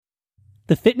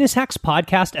The Fitness Hacks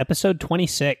Podcast, episode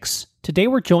 26. Today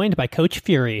we're joined by Coach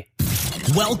Fury.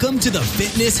 Welcome to the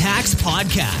Fitness Hacks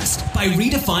Podcast by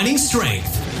Redefining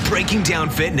Strength. Breaking down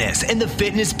fitness and the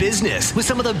fitness business with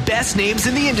some of the best names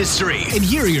in the industry. And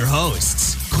here are your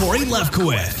hosts, Corey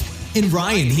Lefkowitz and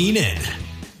Ryan Heenan.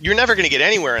 You're never going to get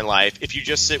anywhere in life if you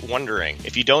just sit wondering,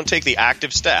 if you don't take the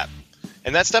active step.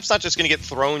 And that step's not just going to get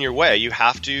thrown your way. You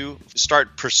have to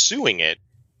start pursuing it.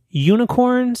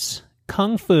 Unicorns,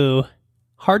 Kung Fu,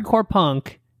 hardcore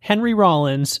punk, Henry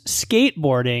Rollins,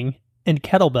 skateboarding, and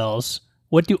kettlebells.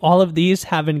 What do all of these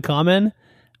have in common?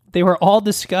 They were all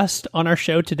discussed on our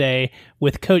show today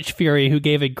with Coach Fury, who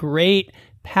gave a great,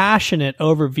 passionate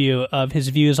overview of his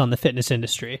views on the fitness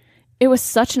industry. It was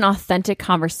such an authentic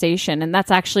conversation, and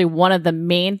that's actually one of the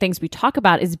main things we talk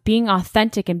about is being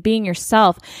authentic and being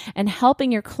yourself and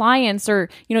helping your clients, or,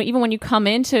 even when you come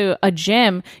into a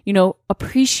gym,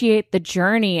 appreciate the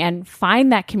journey and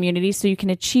find that community so you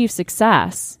can achieve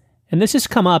success. And this has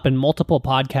come up in multiple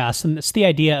podcasts, and it's the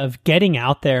idea of getting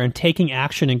out there and taking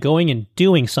action and going and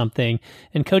doing something.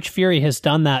 And Coach Fury has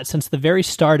done that since the very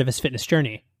start of his fitness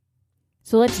journey.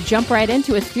 So let's jump right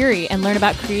into it with Fury and learn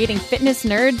about creating fitness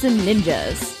nerds and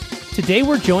ninjas. Today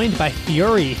we're joined by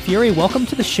Fury. Fury, welcome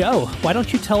to the show. Why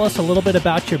don't you tell us a little bit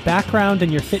about your background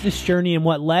and your fitness journey and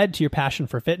what led to your passion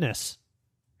for fitness?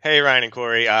 Hey, Ryan and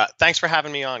Corey. Thanks for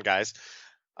having me on, guys.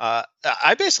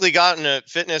 I basically got into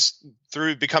fitness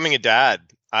through becoming a dad.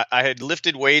 I had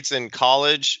lifted weights in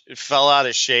college, fell out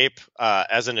of shape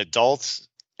as an adult,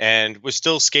 and was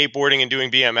still skateboarding and doing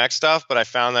BMX stuff, but I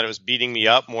found that it was beating me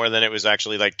up more than it was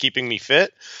actually keeping me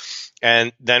fit.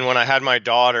 And then when I had my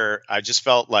daughter, I just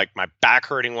felt like my back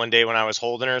hurting one day when I was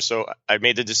holding her. So I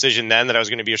made the decision then that I was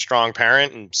going to be a strong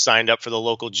parent and signed up for the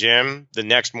local gym the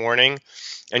next morning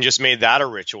and just made that a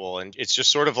ritual. And it's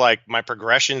just sort of like my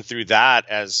progression through that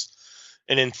as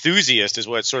an enthusiast is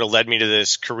what sort of led me to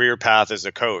this career path as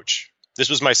a coach. This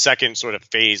was my second sort of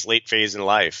late phase in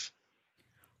life.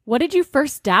 What did you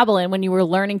first dabble in when you were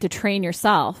learning to train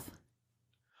yourself?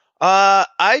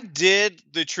 I did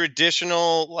the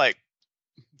traditional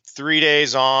 3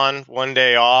 days on, 1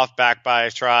 day off, back by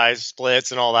tries, splits,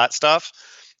 and all that stuff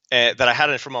that I had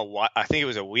it from I think it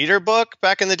was a Weider book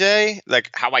back in the day,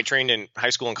 like how I trained in high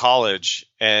school and college.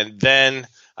 And then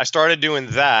I started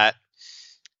doing that.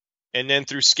 And then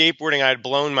through skateboarding, I had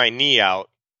blown my knee out.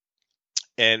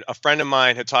 And a friend of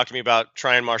mine had talked to me about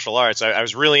trying martial arts. I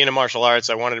was really into martial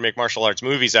arts. I wanted to make martial arts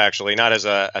movies, actually, not as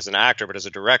an actor, but as a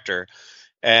director.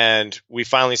 And we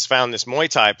finally found this Muay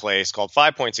Thai place called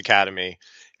 5 Points Academy.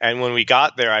 And when we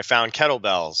got there, I found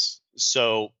kettlebells.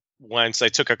 So once I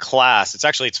took a class,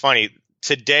 it's funny.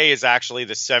 Today is actually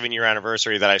the 7-year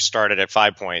anniversary that I started at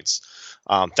 5 Points.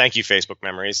 Thank you, Facebook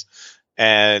memories.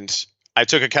 And I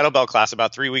took a kettlebell class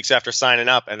about 3 weeks after signing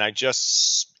up, and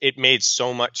it made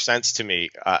so much sense to me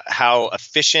how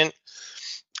efficient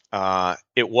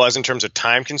it was in terms of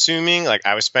time consuming.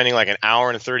 I was spending an hour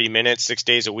and 30 minutes, 6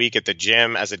 days a week at the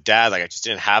gym as a dad. I just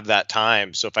didn't have that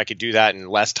time. So if I could do that in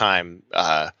less time,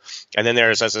 and then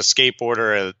there's, as a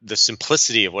skateboarder, the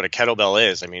simplicity of what a kettlebell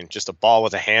is. I mean, just a ball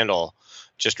with a handle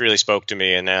just really spoke to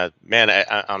me. And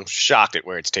I'm shocked at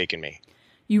where it's taken me.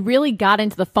 You really got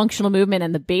into the functional movement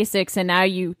and the basics, and now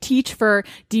you teach for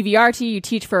DVRT, you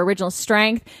teach for Original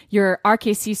Strength, you're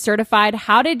RKC certified.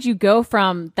 How did you go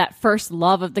from that first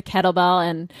love of the kettlebell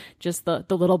and just the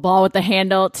little ball with the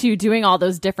handle to doing all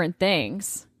those different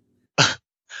things?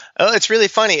 Oh, it's really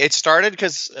funny. It started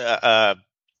because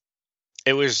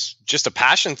it was just a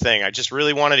passion thing. I just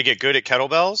really wanted to get good at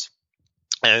kettlebells.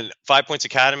 And 5 Points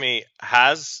Academy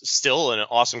has still an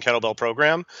awesome kettlebell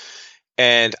program.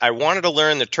 And I wanted to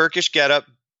learn the Turkish getup,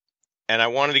 and I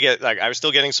wanted to get I was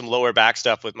still getting some lower back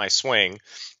stuff with my swing,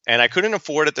 and I couldn't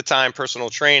afford at the time personal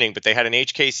training, but they had an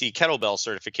HKC kettlebell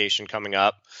certification coming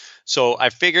up. So I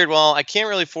figured, well, I can't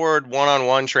really afford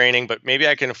one-on-one training, but maybe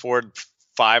I can afford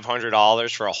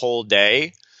 $500 for a whole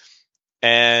day,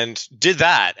 and did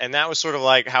that. And that was sort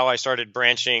of how I started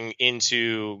branching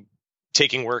into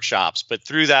taking workshops. But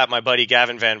through that, my buddy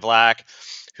Gavin Van Vlack,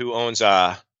 who owns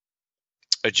a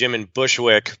gym in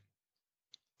Bushwick,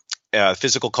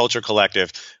 Physical Culture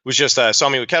Collective, was just saw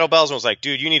me with kettlebells and was like,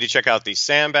 dude, you need to check out these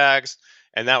sandbags.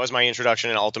 And that was my introduction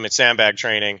in ultimate sandbag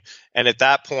training. And at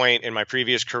that point in my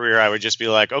previous career, I would just be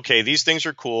like, okay, these things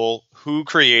are cool. Who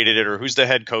created it, or who's the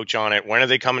head coach on it? When are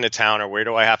they coming to town, or where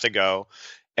do I have to go?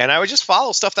 And I would just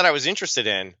follow stuff that I was interested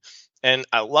in. And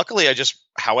luckily,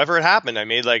 however it happened, I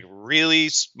made really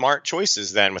smart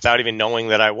choices then without even knowing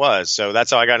that I was. So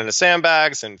that's how I got into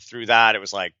sandbags. And through that, it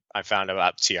was I found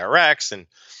about TRX and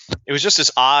it was just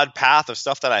this odd path of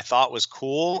stuff that I thought was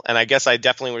cool. And I guess I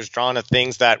definitely was drawn to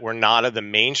things that were not of the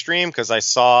mainstream, because I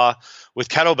saw with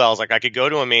kettlebells, like I could go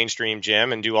to a mainstream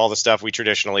gym and do all the stuff we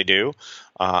traditionally do.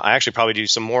 I actually probably do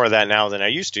some more of that now than I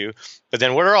used to. But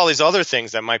then what are all these other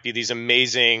things that might be these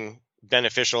amazing,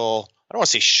 beneficial, I don't want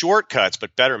to say shortcuts,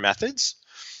 but better methods?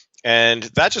 And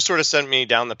that just sort of sent me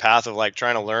down the path of like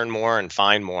trying to learn more and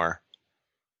find more.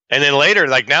 And then later,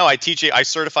 like now I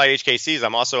certify HKCs.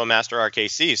 I'm also a master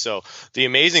RKC. So the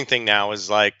amazing thing now is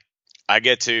like I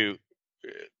get to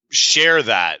share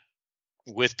that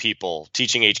with people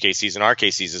teaching HKCs and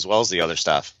RKCs as well as the other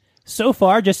stuff. So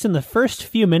far, just in the first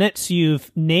few minutes,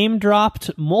 you've name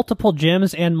dropped multiple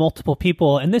gyms and multiple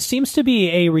people, and this seems to be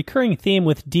a recurring theme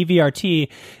with DVRT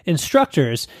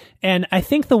instructors. And I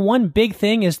think the one big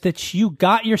thing is that you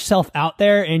got yourself out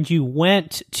there and you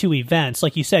went to events.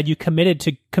 Like you said, you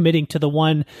committing to the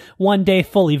one day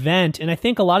full event. And I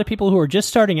think a lot of people who are just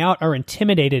starting out are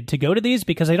intimidated to go to these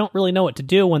because they don't really know what to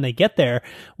do when they get there.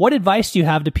 What advice do you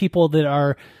have to people that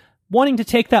are wanting to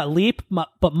take that leap,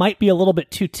 but might be a little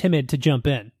bit too timid to jump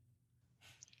in?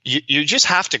 You just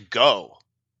have to go.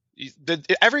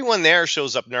 Everyone there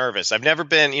shows up nervous. I've never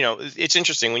been, it's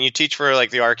interesting when you teach for like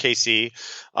the RKC,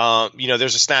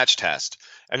 there's a snatch test.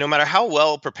 And no matter how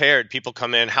well prepared people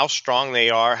come in, how strong they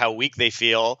are, how weak they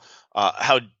feel,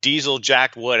 how diesel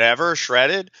jacked, whatever,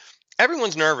 shredded,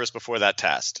 everyone's nervous before that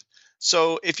test.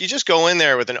 So if you just go in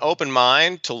there with an open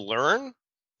mind to learn,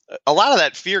 a lot of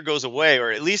that fear goes away,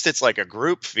 or at least it's like a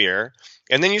group fear.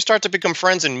 And then you start to become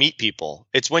friends and meet people.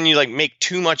 It's when you like make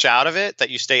too much out of it that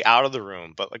you stay out of the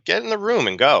room, but like get in the room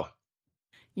and go.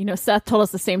 Seth told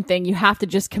us the same thing. You have to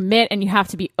just commit and you have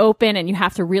to be open and you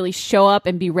have to really show up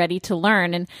and be ready to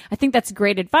learn. And I think that's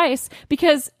great advice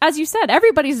because, as you said,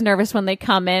 everybody's nervous when they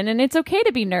come in, and it's okay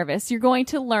to be nervous. You're going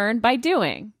to learn by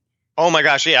doing. Oh my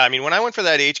gosh, yeah. I mean, when I went for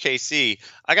that HKC,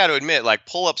 I got to admit, like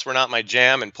pull-ups were not my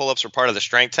jam, and pull-ups were part of the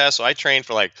strength test. So I trained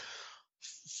for like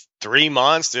 3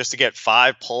 months just to get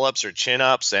 5 pull-ups or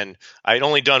chin-ups, and I'd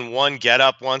only done one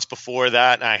get-up once before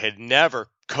that, and I had never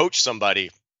coached somebody.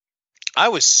 I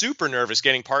was super nervous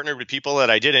getting partnered with people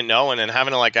that I didn't know, and then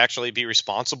having to like actually be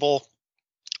responsible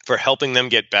for helping them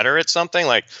get better at something.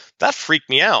 Like that freaked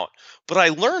me out, but I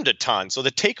learned a ton. So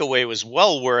the takeaway was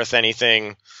well worth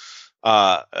anything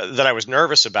that I was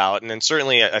nervous about. And then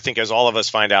certainly I think, as all of us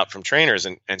find out from trainers,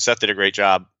 and Seth did a great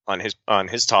job on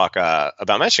his talk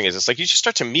about mentioning, is it's like you just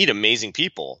start to meet amazing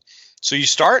people. So you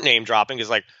start name dropping is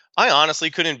like, I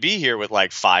honestly couldn't be here with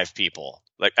like 5 people.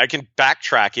 Like I can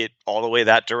backtrack it all the way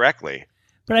that directly.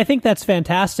 But I think that's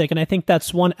fantastic, and I think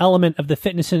that's one element of the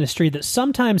fitness industry that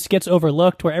sometimes gets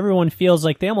overlooked, where everyone feels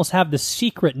like they almost have this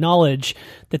secret knowledge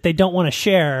that they don't want to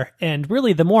share. And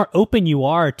really, the more open you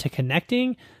are to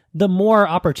connecting, the more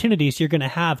opportunities you're going to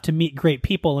have to meet great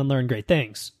people and learn great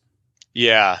things.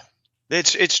 Yeah,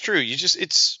 it's true.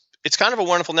 It's kind of a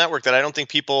wonderful network that I don't think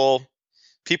people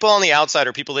on the outside,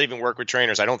 or people that even work with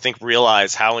trainers, I don't think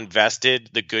realize how invested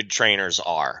the good trainers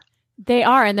are. They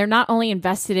are, and they're not only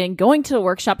invested in going to the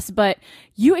workshops, but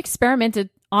you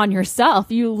experimented on yourself.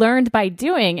 You learned by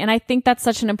doing. And I think that's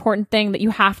such an important thing, that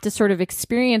you have to sort of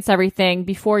experience everything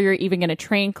before you're even going to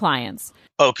train clients.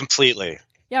 Oh, completely.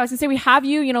 Yeah, I was gonna say, we have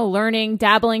you, learning,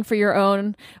 dabbling for your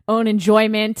own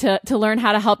enjoyment to learn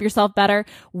how to help yourself better.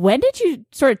 When did you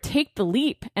sort of take the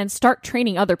leap and start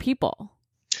training other people?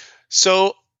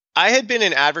 So I had been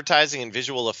in advertising and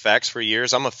visual effects for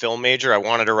years. I'm a film major. I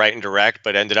wanted to write and direct,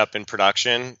 but ended up in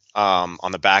production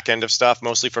on the back end of stuff,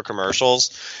 mostly for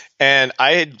commercials. And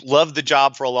I had loved the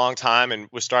job for a long time and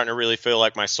was starting to really feel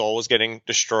like my soul was getting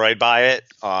destroyed by it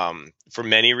for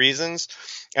many reasons.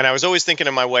 And I was always thinking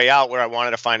of my way out where I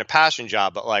wanted to find a passion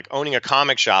job, but like owning a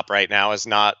comic shop right now is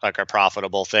not like a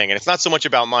profitable thing. And it's not so much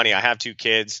about money. I have 2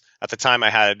 kids. At the time I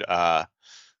had, I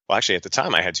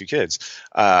had 2 kids.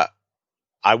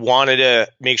 I wanted to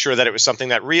make sure that it was something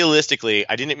that realistically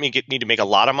I didn't need to make a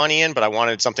lot of money in, but I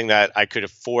wanted something that I could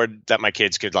afford, that my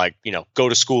kids could go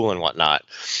to school and whatnot.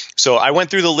 So I went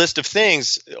through the list of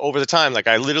things over the time. Like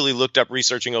I literally looked up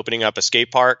researching opening up a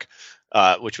skate park,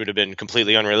 which would have been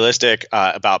completely unrealistic,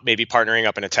 about maybe partnering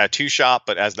up in a tattoo shop.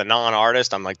 But as the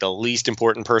non-artist, I'm like the least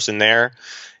important person there.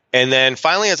 And then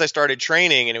finally, as I started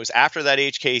training, and it was after that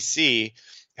HKC,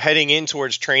 heading in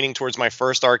towards training towards my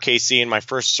first RKC and my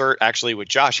first cert actually with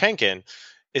Josh Henkin,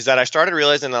 is that I started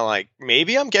realizing that like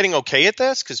maybe I'm getting okay at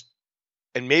this,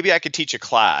 and maybe I could teach a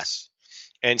class.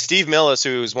 And Steve Millis,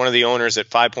 who's one of the owners at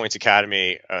 5 Points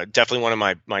Academy, definitely one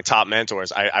of my top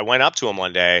mentors, I went up to him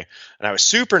one day and I was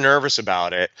super nervous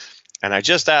about it. And I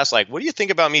just asked, like, what do you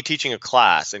think about me teaching a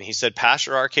class? And he said, pass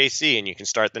your RKC and you can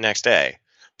start the next day.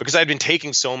 because I'd been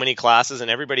taking so many classes and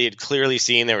everybody had clearly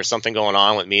seen there was something going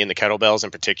on with me and the kettlebells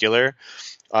in particular.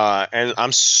 And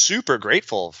I'm super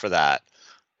grateful for that.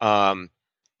 I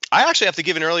actually have to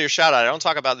give an earlier shout out. I don't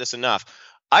talk about this enough.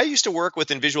 I used to work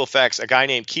with in visual effects a guy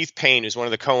named Keith Payne, who's one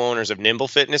of the co-owners of Nimble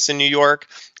Fitness in New York.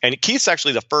 And Keith's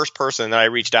actually the first person that I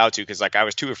reached out to because like I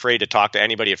was too afraid to talk to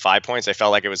anybody at 5 Points. I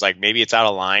felt like it was like maybe it's out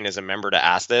of line as a member to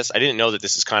ask this. I didn't know that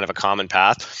this is kind of a common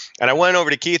path. And I went over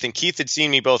to Keith, and Keith had seen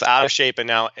me both out of shape and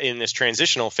now in this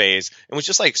transitional phase and was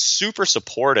just like super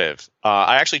supportive.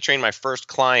 I actually trained my first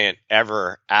client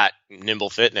ever at Nimble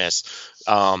Fitness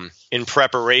in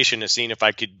preparation to seeing if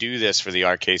I could do this for the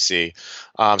RKC.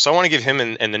 So I want to give him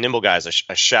and the Nimble guys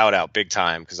a shout out big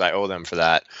time because I owe them for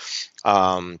that.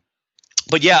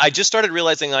 But yeah, I just started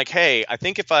realizing like, hey, I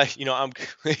think if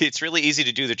it's really easy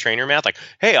to do the trainer math. Like,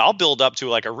 hey, I'll build up to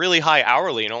like a really high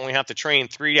hourly and only have to train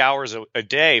 3 hours a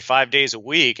day, 5 days a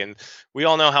week. And we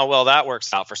all know how well that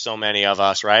works out for so many of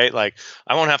us, right? Like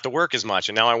I won't have to work as much.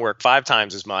 And now I work 5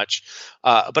 times as much.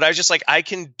 But I was just like, I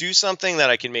can do something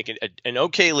that I can make an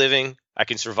okay living, I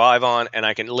can survive on, and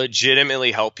I can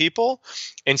legitimately help people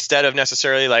instead of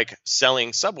necessarily like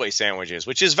selling Subway sandwiches,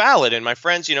 which is valid. And my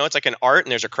friends, it's like an art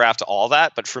and there's a craft to all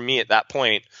that. But for me at that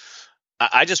point,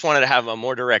 I just wanted to have a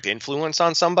more direct influence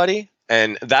on somebody.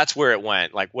 And that's where it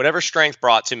went. Like whatever strength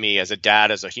brought to me as a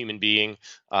dad, as a human being,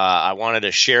 I wanted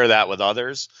to share that with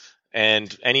others.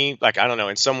 And in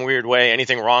some weird way,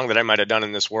 anything wrong that I might have done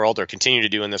in this world or continue to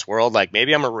do in this world, like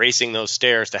maybe I'm erasing those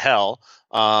stairs to hell.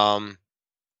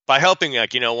 By helping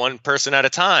one person at a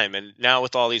time. And now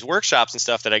with all these workshops and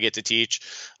stuff that I get to teach,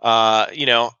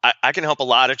 I can help a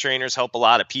lot of trainers, help a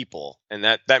lot of people. And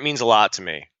that means a lot to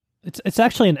me. It's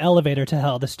actually an elevator to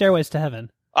hell, the stairways to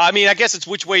heaven. I mean, I guess it's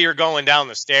which way you're going down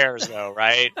the stairs though,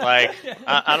 right? Like,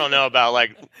 I don't know about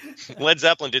like Led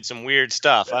Zeppelin did some weird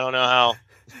stuff. I don't know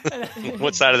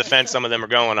what side of the fence some of them are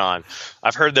going on.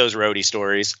 I've heard those roadie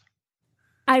stories.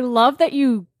 I love that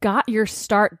you got your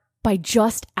start by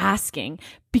just asking,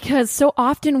 because so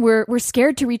often we're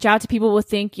scared to reach out to people. We'll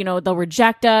think, they'll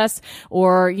reject us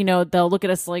or, they'll look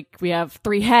at us like we have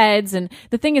 3 heads. And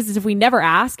the thing is if we never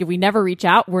ask, if we never reach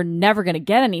out, we're never going to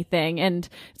get anything. And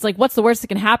it's like, what's the worst that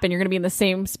can happen? You're going to be in the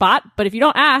same spot. But if you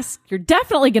don't ask, you're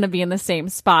definitely going to be in the same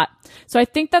spot. So I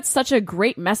think that's such a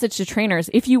great message to trainers.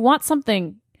 If you want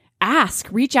something, ask,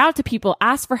 reach out to people,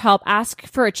 ask for help, ask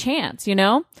for a chance,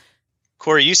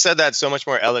 Corey, you said that so much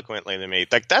more eloquently than me.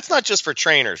 Like, that's not just for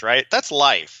trainers, right? That's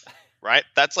life, right?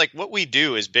 That's like what we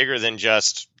do is bigger than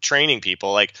just training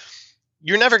people. Like,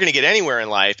 you're never going to get anywhere in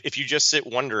life if you just sit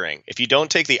wondering, if you don't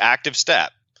take the active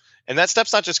step. And that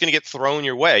step's not just going to get thrown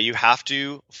your way. You have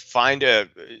to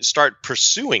start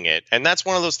pursuing it. And that's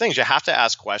one of those things. You have to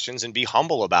ask questions and be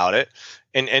humble about it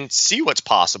and see what's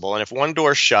possible. And if one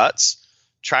door shuts,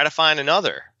 try to find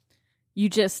another. You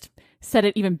just said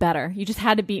it even better. You just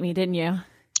had to beat me, didn't you?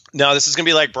 No, this is going to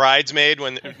be like Bridesmaids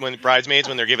when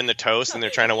they're given the toast and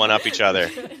they're trying to one up each other.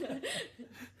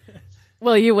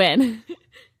 Well, you win.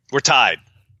 We're tied.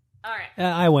 All right.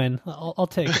 I win. I'll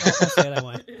say it, I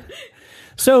win.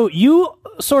 So you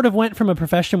sort of went from a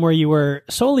profession where you were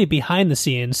solely behind the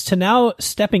scenes to now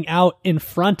stepping out in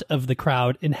front of the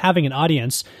crowd and having an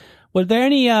audience. Were there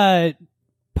any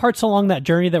parts along that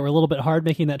journey that were a little bit hard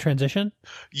making that transition?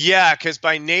 Yeah, because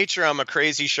by nature I'm a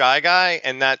crazy shy guy,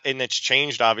 and it's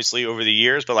changed obviously over the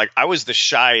years. But like I was the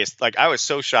shyest. Like I was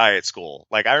so shy at school.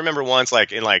 Like I remember once,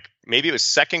 like in like maybe it was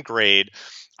 2nd grade,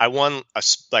 I won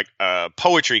a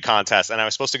poetry contest, and I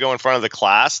was supposed to go in front of the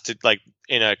class to like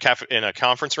in a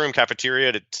conference room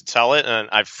cafeteria to tell it, and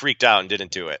I freaked out and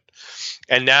didn't do it.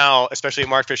 And now, especially at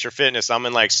Mark Fisher Fitness, I'm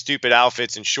in like stupid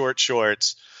outfits and short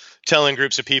shorts, telling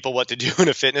groups of people what to do in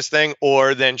a fitness thing,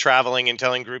 or then traveling and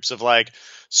telling groups of like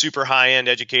super high end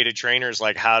educated trainers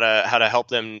like how to help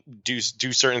them do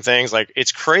certain things. Like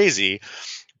it's crazy,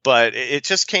 but it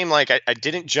just came like I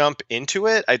didn't jump into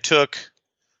it. I took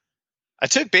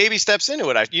baby steps into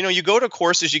it. You go to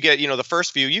courses, you get, the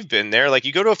first few, you've been there, like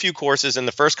you go to a few courses and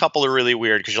the first couple are really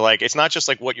weird because you're like, it's not just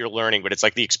like what you're learning, but it's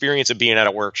like the experience of being at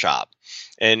a workshop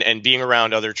and being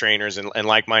around other trainers and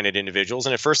like-minded individuals.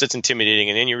 And at first it's intimidating.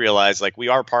 And then you realize like we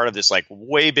are part of this like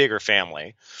way bigger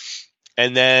family.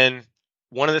 And then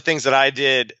one of the things that I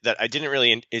did that I didn't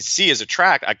really see as a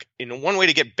track, one way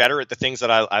to get better at the things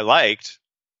that I liked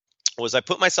was I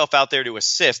put myself out there to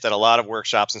assist at a lot of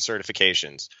workshops and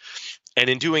certifications. And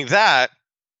in doing that,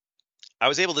 I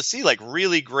was able to see like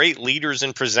really great leaders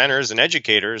and presenters and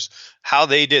educators, how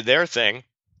they did their thing,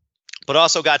 but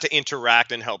also got to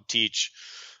interact and help teach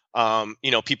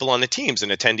people on the teams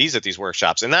and attendees at these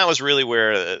workshops. And that was really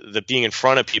where the being in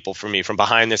front of people for me from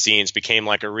behind the scenes became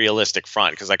like a realistic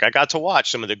front, because like I got to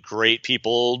watch some of the great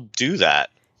people do that.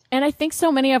 And I think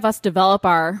so many of us develop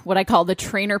our, what I call the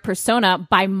trainer persona,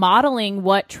 by modeling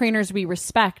what trainers we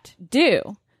respect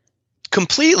do.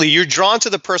 Completely. You're drawn to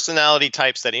the personality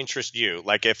types that interest you.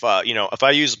 Like if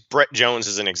I use Brett Jones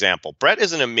as an example, Brett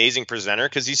is an amazing presenter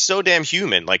because he's so damn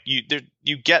human. Like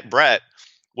you get Brett,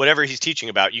 whatever he's teaching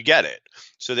about, you get it.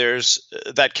 So there's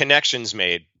that connection's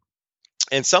made.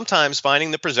 And sometimes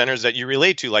finding the presenters that you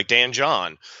relate to, like Dan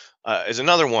John is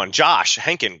another one. Josh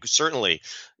Henkin, certainly.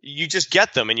 You just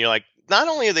get them and you're like, not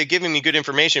only are they giving me good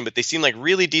information, but they seem like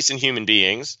really decent human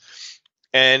beings.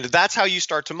 And that's how you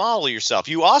start to model yourself.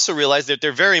 You also realize that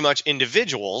they're very much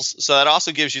individuals. So that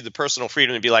also gives you the personal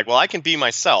freedom to be like, well, I can be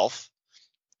myself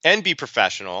and be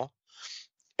professional.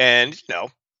 And,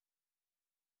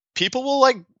 people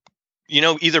will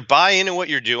either buy into what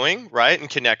you're doing, right, and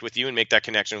connect with you and make that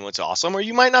connection what's awesome, or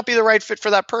you might not be the right fit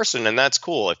for that person. And that's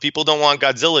cool. If people don't want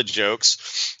Godzilla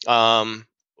jokes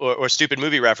or stupid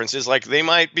movie references, like they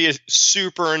might be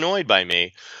super annoyed by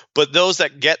me. But those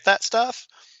that get that stuff,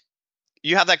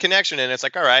 you have that connection and it's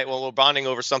like, all right, well, we're bonding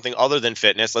over something other than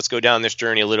fitness. Let's go down this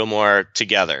journey a little more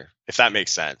together, if that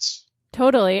makes sense.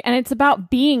 Totally. And it's about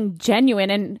being genuine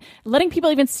and letting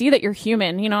people even see that you're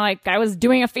human. Like I was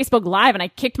doing a Facebook Live and I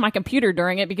kicked my computer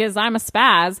during it because I'm a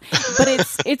spaz. But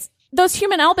it's those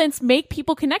human elements make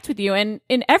people connect with you. And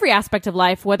in every aspect of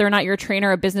life, whether or not you're a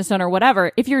trainer, a business owner,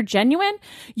 whatever, if you're genuine,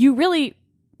 you really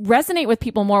resonate with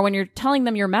people more when you're telling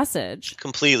them your message.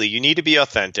 Completely. You need to be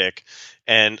authentic.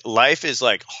 And life is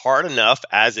like hard enough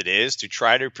as it is to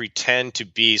try to pretend to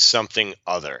be something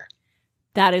other.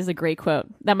 That is a great quote.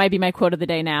 That might be my quote of the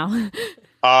day now.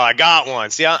 Oh, I got one.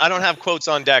 See, I don't have quotes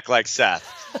on deck like Seth.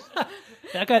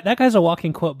 That guy's a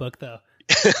walking quote book, though.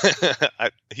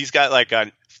 He's got like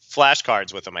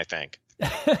flashcards with him, I think.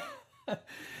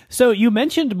 So you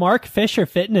mentioned Mark Fisher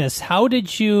Fitness. How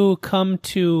did you come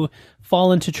to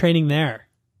fall into training there?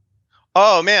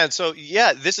 Oh, man. So,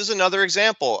 yeah, this is another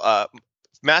example.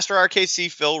 Master RKC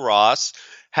Phil Ross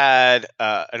had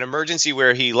an emergency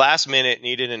where he last minute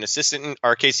needed an assistant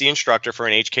RKC instructor for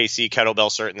an HKC kettlebell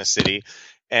cert in the city.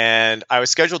 And I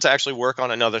was scheduled to actually work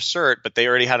on another cert, but they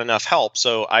already had enough help.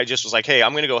 So I just was like, hey,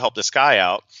 I'm going to go help this guy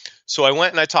out. So I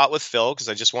went and I taught with Phil because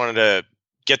I just wanted to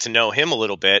get to know him a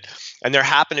little bit. And there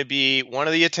happened to be one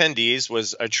of the attendees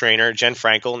was a trainer, Jen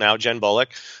Frankel, now Jen Bullock,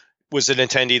 was an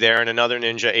attendee there, and another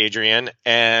ninja, Adrian.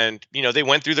 And, they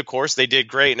went through the course. They did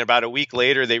great. And about a week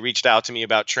later, they reached out to me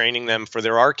about training them for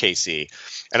their RKC.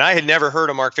 And I had never heard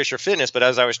of Mark Fisher Fitness, but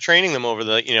as I was training them over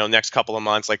the, next couple of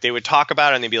months, like they would talk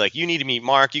about it and they'd be like, you need to meet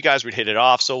Mark. You guys would hit it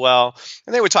off so well.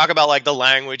 And they would talk about like the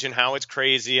language and how it's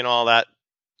crazy and all that.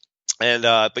 And,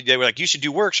 but they were like, you should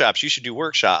do workshops. You should do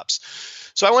workshops.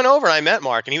 So I went over and I met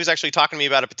Mark, and he was actually talking to me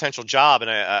about a potential job. And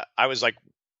I was like,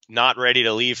 not ready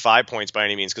to leave 5 Points by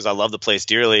any means because I love the place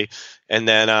dearly. And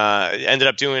then ended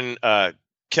up doing a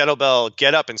kettlebell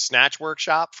get up and snatch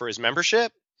workshop for his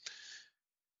membership.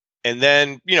 And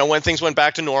then, when things went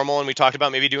back to normal and we talked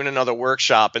about maybe doing another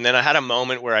workshop, and then I had a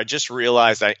moment where I just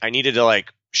realized I needed to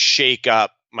like shake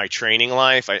up my training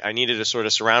life. I needed to sort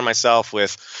of surround myself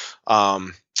with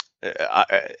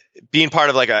being part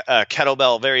of like a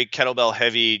very kettlebell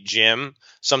heavy gym.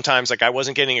 Sometimes like I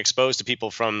wasn't getting exposed to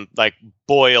people from like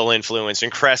Boyle influence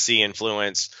and Cressy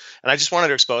influence. And I just wanted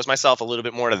to expose myself a little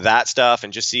bit more to that stuff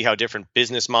and just see how different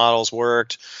business models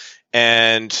worked.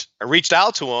 And I reached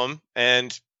out to him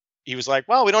and he was like,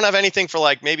 well, we don't have anything for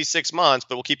like maybe 6 months,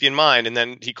 but we'll keep you in mind. And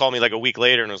then he called me like a week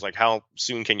later and was like, how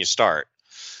soon can you start?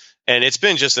 And it's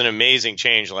been just an amazing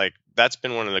change. Like that's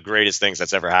been one of the greatest things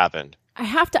that's ever happened. I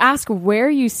have to ask where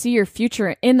you see your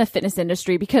future in the fitness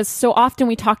industry, because so often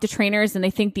we talk to trainers and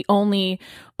they think the only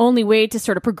way to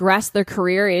sort of progress their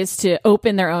career is to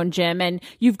open their own gym. And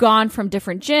you've gone from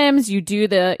different gyms, you do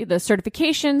the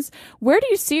certifications. Where do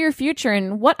you see your future,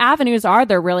 and what avenues are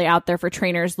there really out there for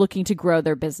trainers looking to grow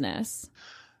their business?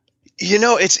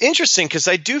 It's interesting because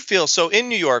I do feel so in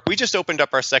New York, we just opened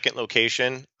up our second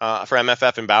location for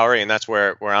MFF in Bowery, and that's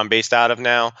where I'm based out of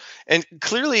now. And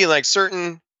clearly, like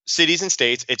certain cities and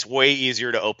states, it's way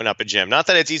easier to open up a gym. Not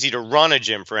that it's easy to run a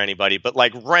gym for anybody, but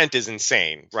like rent is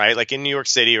insane, right? Like in New York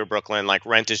City or Brooklyn, like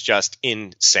rent is just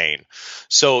insane.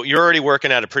 So you're already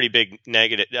working at a pretty big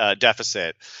negative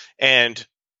deficit. And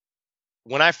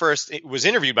when I first was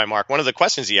interviewed by Mark, one of the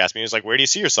questions he asked me was like, where do you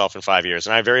see yourself in 5 years?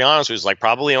 And I very honestly was like,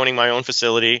 probably owning my own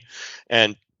facility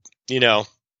and,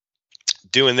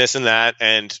 doing this and that.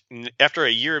 And after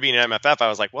a year of being at MFF, I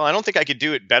was like, well, I don't think I could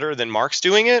do it better than Mark's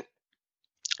doing it.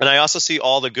 And I also see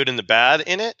all the good and the bad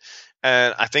in it.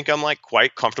 And I think I'm like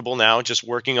quite comfortable now just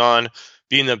working on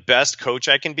being the best coach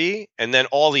I can be. And then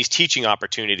all these teaching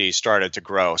opportunities started to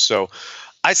grow. So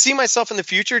I see myself in the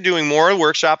future doing more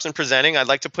workshops and presenting. I'd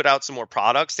like to put out some more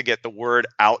products to get the word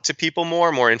out to people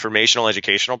more informational,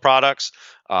 educational products,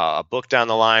 a book down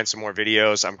the line, some more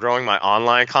videos. I'm growing my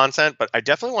online content, but I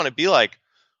definitely want to be like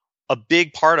a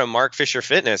big part of Mark Fisher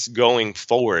Fitness going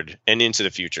forward and into the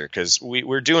future, because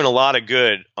we're doing a lot of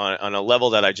good on a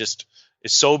level that is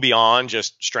so beyond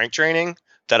just strength training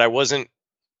that I wasn't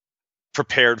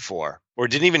prepared for, or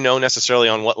didn't even know necessarily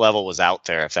on what level was out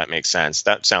there, if that makes sense.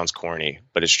 That sounds corny,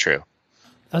 but it's true.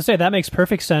 I'll say that makes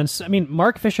perfect sense. I mean,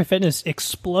 Mark Fisher Fitness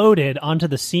exploded onto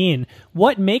the scene.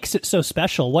 What makes it so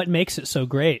special? What makes it so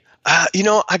great?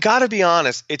 I got to be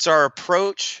honest. It's our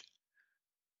approach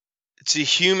to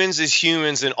humans as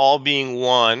humans and all being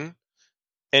one,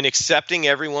 and accepting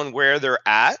everyone where they're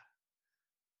at,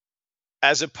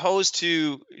 as opposed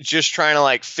to just trying to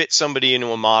like fit somebody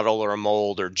into a model or a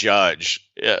mold or judge.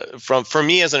 For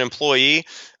me as an employee,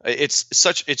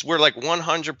 we're like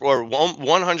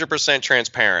 100%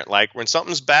 transparent. Like when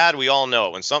something's bad, we all know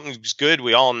it. When something's good,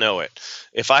 we all know it.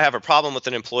 If I have a problem with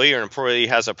an employee or an employee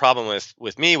has a problem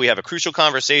with me, we have a crucial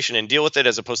conversation and deal with it,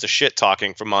 as opposed to shit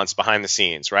talking for months behind the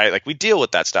scenes, right? Like we deal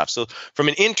with that stuff. So from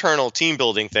an internal team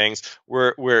building things,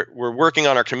 we're working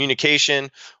on our communication,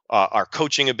 our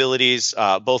coaching abilities,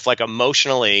 both like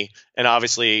emotionally and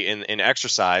obviously in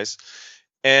exercise.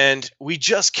 And we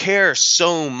just care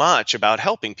so much about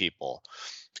helping people,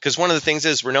 because one of the things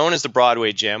is we're known as the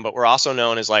Broadway gym, but we're also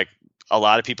known as like a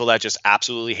lot of people that just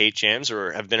absolutely hate gyms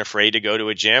or have been afraid to go to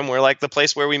a gym. We're like the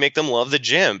place where we make them love the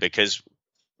gym, because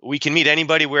we can meet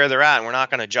anybody where they're at and we're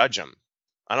not going to judge them.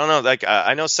 I don't know. Like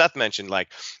I know Seth mentioned, like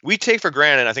we take for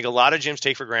granted. I think a lot of gyms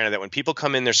take for granted that when people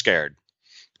come in, they're scared,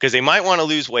 because they might want to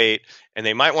lose weight and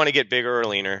they might want to get bigger or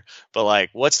leaner, but like,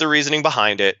 what's the reasoning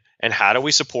behind it and how do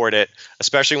we support it?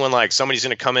 Especially when like somebody's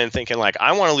going to come in thinking like,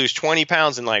 I want to lose 20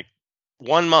 pounds in like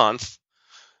 1 month.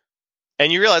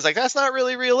 And you realize like, that's not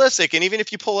really realistic. And even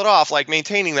if you pull it off, like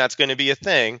maintaining that's going to be a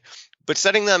thing, but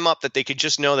setting them up that they could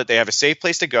just know that they have a safe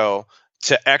place to go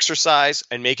to exercise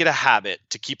and make it a habit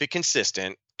to keep it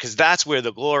consistent. Because that's where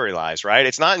the glory lies, right?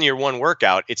 It's not in your one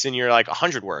workout. It's in your like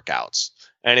 100 workouts.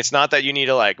 And it's not that you need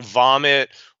to like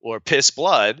vomit or piss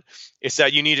blood. It's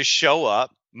that you need to show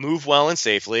up, move well and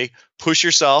safely, push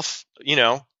yourself,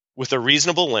 with a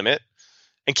reasonable limit,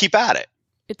 and keep at it.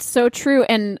 It's so true.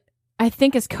 And I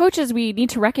think as coaches, we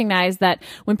need to recognize that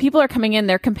when people are coming in,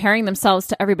 they're comparing themselves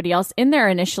to everybody else in there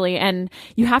initially. And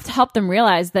you have to help them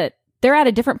realize that they're at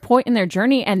a different point in their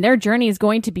journey, and their journey is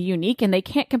going to be unique, and they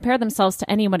can't compare themselves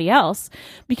to anybody else,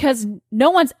 because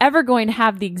no one's ever going to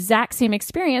have the exact same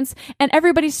experience, and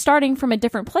everybody's starting from a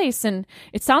different place. And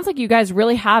it sounds like you guys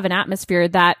really have an atmosphere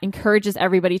that encourages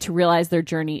everybody to realize their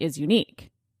journey is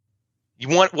unique.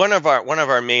 One of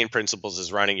our main principles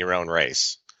is running your own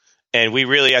race. And we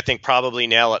really, I think, probably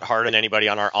nail it harder than anybody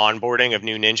on our onboarding of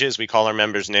new ninjas. We call our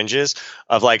members ninjas,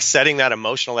 of like setting that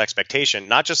emotional expectation,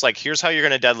 not just like, here's how you're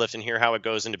going to deadlift and here how it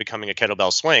goes into becoming a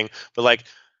kettlebell swing, but like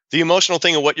the emotional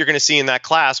thing of what you're going to see in that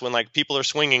class when like people are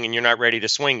swinging and you're not ready to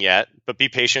swing yet, but be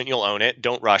patient, you'll own it.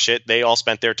 Don't rush it. They all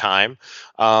spent their time.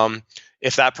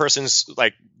 If that person's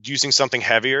like using something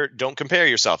heavier, don't compare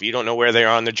yourself. You don't know where they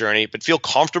are on the journey, but feel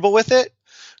comfortable with it.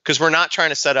 Because we're not trying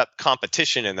to set up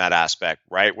competition in that aspect,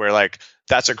 right? Where like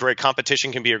that's a great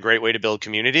competition can be a great way to build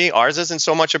community. Ours isn't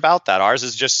so much about that. Ours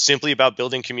is just simply about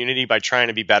building community by trying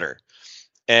to be better.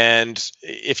 And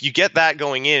if you get that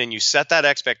going in and you set that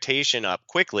expectation up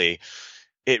quickly,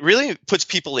 it really puts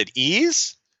people at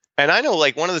ease. And I know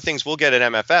like one of the things we'll get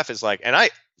at MFF is like, and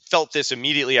I felt this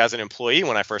immediately as an employee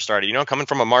when I first started, coming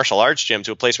from a martial arts gym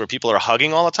to a place where people are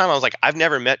hugging all the time. I was like, I've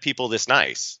never met people this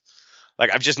nice.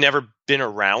 Like, I've just never been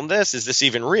around this. Is this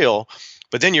even real?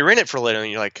 But then you're in it for a little and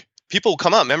you're like, people will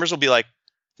come up, members will be like,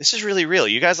 this is really real.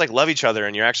 You guys like love each other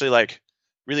and you're actually like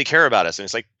really care about us. And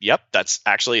it's like, yep, that's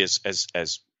actually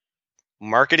as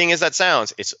marketing as that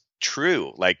sounds, it's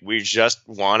true. Like, we just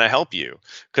want to help you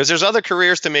because there's other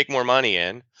careers to make more money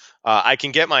in. I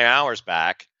can get my hours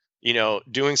back,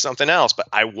 doing something else, but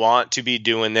I want to be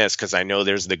doing this because I know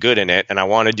there's the good in it. And I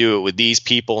want to do it with these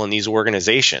people and these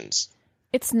organizations.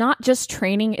 It's not just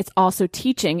training, it's also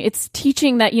teaching. It's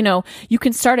teaching that, you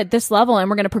can start at this level and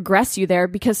we're going to progress you there,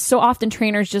 because so often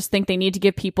trainers just think they need to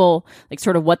give people like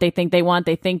sort of what they think they want.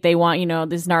 They think they want,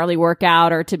 this gnarly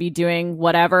workout or to be doing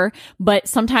whatever. But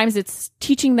sometimes it's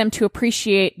teaching them to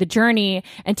appreciate the journey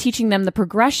and teaching them the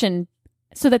progression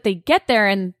so that they get there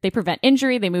and they prevent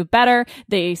injury, they move better,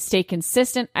 they stay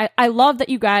consistent. I love that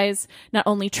you guys not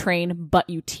only train, but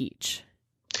you teach.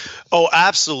 Oh,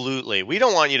 absolutely. We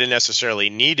don't want you to necessarily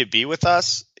need to be with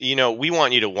us. We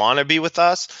want you to want to be with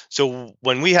us. So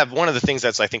when we have one of the things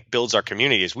that's, I think, builds our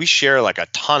community is we share like a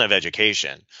ton of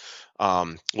education,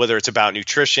 whether it's about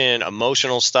nutrition,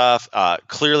 emotional stuff,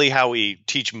 clearly how we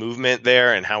teach movement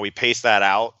there and how we pace that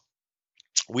out.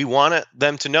 We want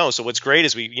them to know. So what's great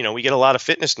is we get a lot of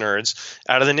fitness nerds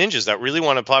out of the ninjas that really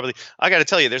want to probably, I got to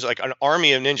tell you, there's like an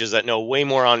army of ninjas that know way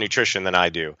more on nutrition than I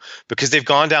do because they've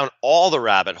gone down all the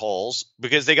rabbit holes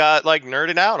because they got like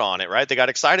nerded out on it, right? They got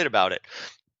excited about it.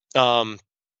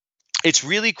 It's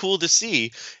really cool to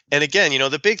see. And again,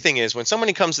 the big thing is when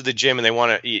somebody comes to the gym and they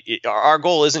want to, our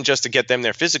goal isn't just to get them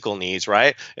their physical needs,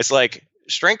 right? It's like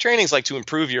strength training is like to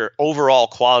improve your overall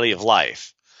quality of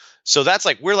life. So that's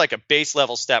like, we're like a base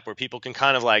level step where people can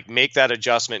kind of like make that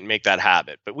adjustment and make that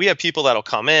habit. But we have people that'll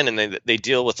come in and they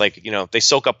deal with like, they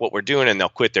soak up what we're doing and they'll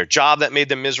quit their job that made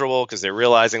them miserable because they're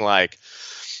realizing like,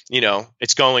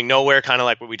 it's going nowhere, kind of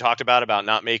like what we talked about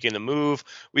not making the move.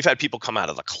 We've had people come out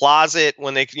of the closet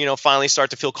when they, finally start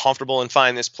to feel comfortable and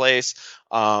find this place.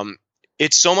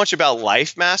 It's so much about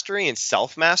life mastery and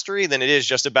self mastery than it is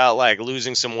just about like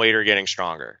losing some weight or getting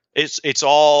stronger. It's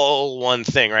all one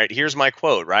thing, right? Here's my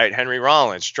quote, right? Henry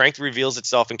Rollins: strength reveals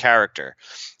itself in character.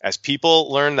 As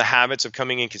people learn the habits of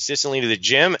coming in consistently to the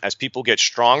gym, as people get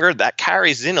stronger, that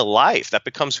carries into life. That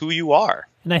becomes who you are.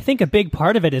 And I think a big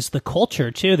part of it is the culture,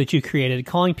 too, that you created,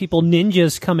 calling people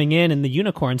ninjas coming in and the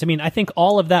unicorns. I mean, I think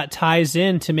all of that ties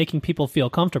into making people feel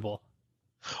comfortable.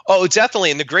 Oh, definitely.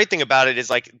 And the great thing about it is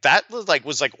like that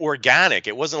was organic.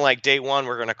 It wasn't like day one,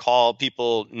 we're going to call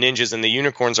people ninjas and the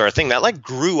unicorns are a thing. That like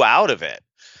grew out of it.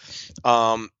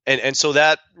 And so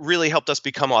that really helped us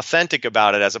become authentic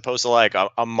about it as opposed to like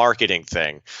a marketing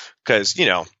thing. Because,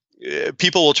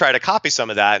 people will try to copy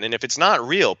some of that. And if it's not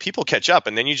real, people catch up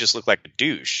and then you just look like a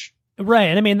douche. Right.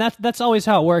 And I mean, that's always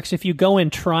how it works. If you go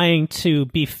in trying to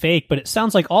be fake, but it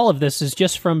sounds like all of this is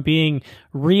just from being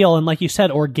real and, like you said,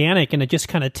 organic, and it just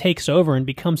kind of takes over and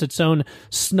becomes its own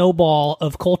snowball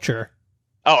of culture.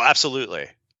 Oh, absolutely.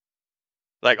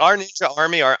 Like our Ninja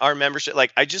Army, our membership,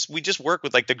 like we just work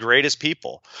with like the greatest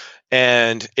people.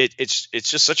 And it's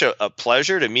just such a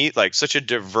pleasure to meet like such a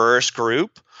diverse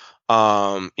group.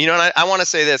 And I want to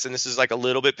say this, and this is like a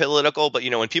little bit political, but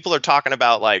when people are talking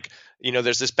about like,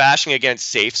 there's this bashing against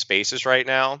safe spaces right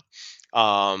now,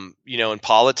 in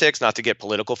politics, not to get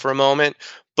political for a moment,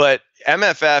 but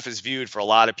MFF is viewed for a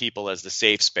lot of people as the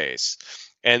safe space.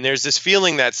 And there's this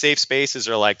feeling that safe spaces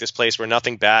are like this place where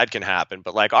nothing bad can happen.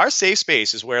 But like our safe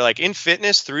space is where like in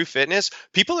fitness, through fitness,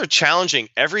 people are challenging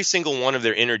every single one of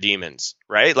their inner demons,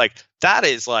 right? Like that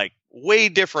is like way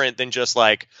different than just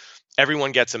like,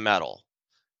 everyone gets a medal.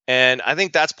 And I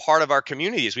think that's part of our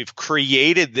community is we've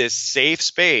created this safe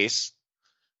space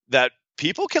that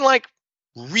people can like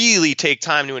really take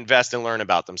time to invest and learn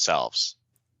about themselves.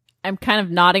 I'm kind of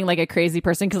nodding like a crazy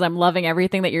person because I'm loving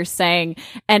everything that you're saying.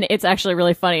 And it's actually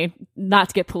really funny, not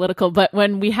to get political, but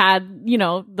when we had,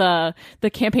 the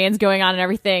campaigns going on and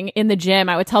everything in the gym,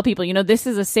 I would tell people, this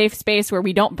is a safe space where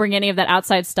we don't bring any of that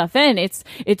outside stuff in.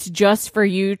 It's just for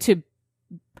you to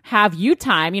have you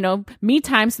time, me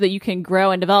time so that you can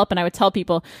grow and develop. And I would tell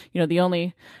people, the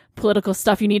only political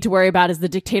stuff you need to worry about is the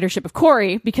dictatorship of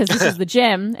Corey because this is the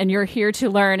gym and you're here to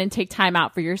learn and take time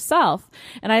out for yourself.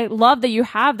 And I love that you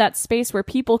have that space where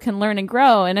people can learn and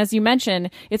grow. And as you mentioned,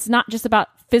 it's not just about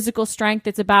physical strength.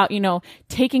 It's about,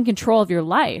 taking control of your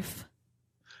life.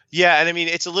 Yeah, and I mean,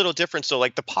 it's a little different. So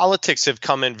like the politics have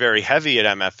come in very heavy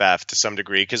at MFF to some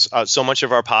degree because so much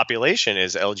of our population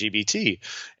is LGBT.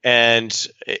 And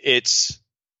it's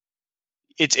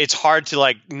hard to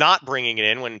like not bringing it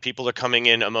in when people are coming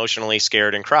in emotionally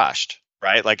scared and crushed,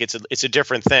 right? Like it's a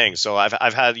different thing. So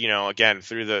I've had, again,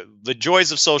 through the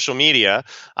joys of social media,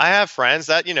 I have friends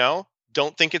that,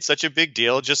 don't think it's such a big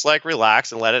deal, just like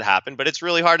relax and let it happen. But it's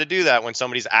really hard to do that when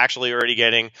somebody's actually already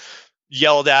getting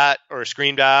yelled at or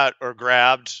screamed at or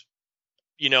grabbed,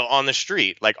 on the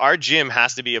street. Like our gym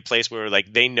has to be a place where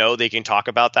like they know they can talk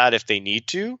about that if they need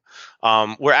to.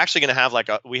 We're actually going to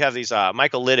have we have these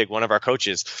Michael Liddig, one of our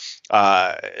coaches.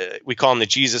 We call him the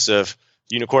Jesus of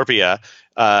Unicorpia.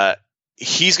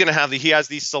 He's going to he has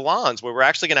these salons where we're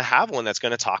actually going to have one that's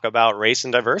going to talk about race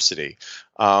and diversity.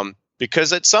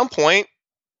 Because at some point,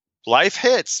 life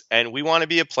hits and we want to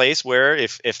be a place where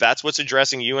if that's what's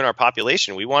addressing you and our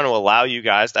population, we want to allow you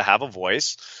guys to have a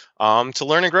voice to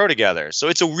learn and grow together. So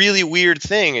it's a really weird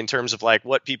thing in terms of like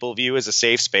what people view as a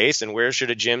safe space and where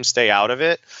should a gym stay out of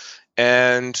it.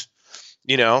 And,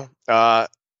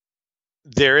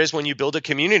 there is, when you build a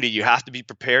community, you have to be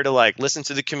prepared to like listen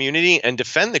to the community and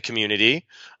defend the community,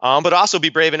 but also be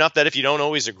brave enough that if you don't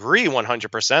always agree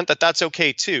 100%, that's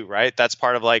okay too, right? That's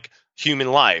part of like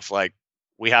human life. Like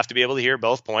we have to be able to hear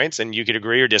both points, and you could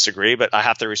agree or disagree, but I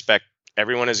have to respect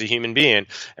everyone as a human being.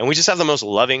 And we just have the most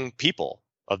loving people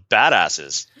of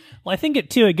badasses. Well, I think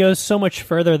it goes so much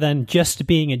further than just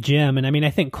being a gym. And I mean, I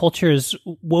think culture is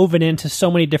woven into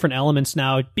so many different elements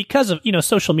now because of,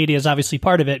 social media is obviously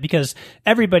part of it, because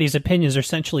everybody's opinions are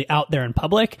essentially out there in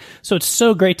public. So it's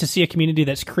so great to see a community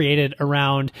that's created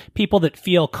around people that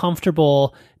feel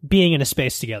comfortable being in a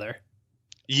space together.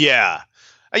 Yeah.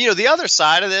 The other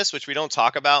side of this, which we don't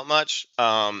talk about much,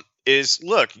 is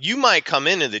look, you might come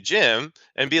into the gym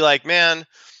and be like, man,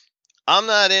 I'm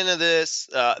not into this,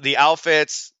 the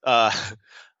outfits. I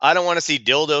don't want to see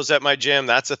dildos at my gym.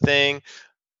 That's a thing.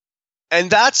 And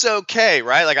that's okay,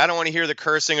 right? Like, I don't want to hear the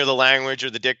cursing or the language or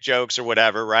the dick jokes or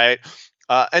whatever, right?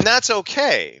 And that's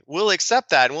okay. We'll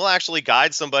accept that. And we'll actually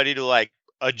guide somebody to like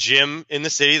a gym in the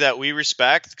city that we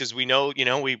respect, because we know,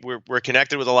 we're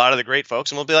connected with a lot of the great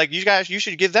folks. And we'll be like, you guys, you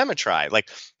should give them a try. Like,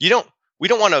 we don't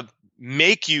want to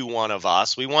make you one of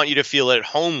us. We want you to feel at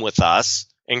home with us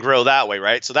and grow that way,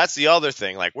 right? So that's the other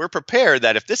thing. Like, we're prepared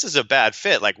that if this is a bad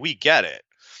fit, like, we get it.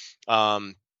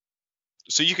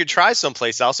 So you could try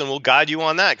someplace else, and we'll guide you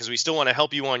on that, because we still want to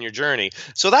help you on your journey.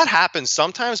 So that happens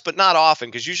sometimes, but not often,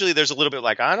 because usually there's a little bit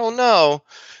like, I don't know.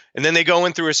 And then they go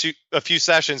in through a few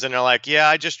sessions and they're like, yeah,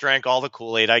 I just drank all the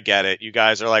Kool-Aid. I get it. You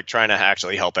guys are like trying to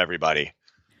actually help everybody.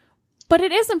 But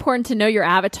it is important to know your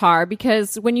avatar,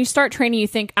 because when you start training, you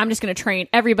think, I'm just going to train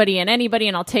everybody and anybody,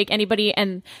 and I'll take anybody.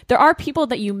 And there are people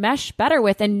that you mesh better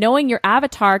with, and knowing your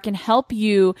avatar can help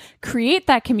you create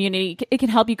that community. It can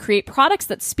help you create products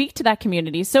that speak to that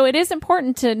community. So it is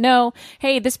important to know,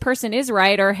 hey, this person is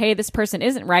right, or hey, this person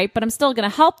isn't right, but I'm still going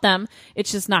to help them.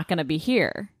 It's just not going to be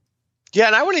here. Yeah.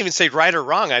 And I wouldn't even say right or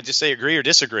wrong. I'd just say agree or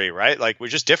disagree, right? Like, we're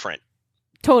just different.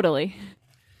 Totally.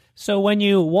 So when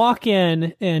you walk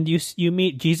in and you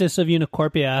meet Jesus of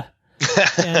Unicorpia,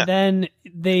 and then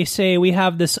they say, we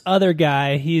have this other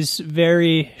guy, he's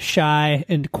very shy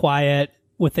and quiet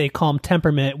with a calm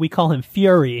temperament. We call him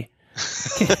Fury.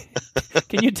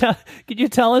 Can you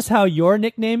tell us how your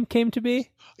nickname came to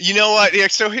be? You know what? Yeah,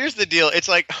 so here's the deal. It's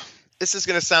like, this is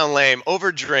going to sound lame.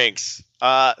 Over drinks.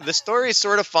 The story is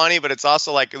sort of funny, but it's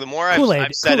also like, the more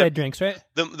I've said Kool-Aid drinks, right?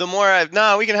 The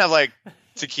more we can have like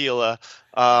tequila.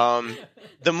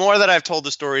 The more that I've told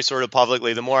the story sort of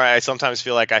publicly, the more I sometimes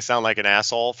feel like I sound like an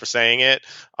asshole for saying it.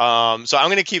 So I'm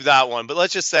going to keep that one. But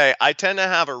let's just say I tend to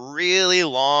have a really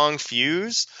long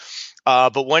fuse.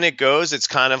 But when it goes, it's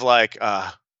kind of like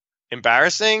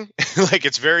embarrassing. Like,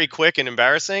 it's very quick and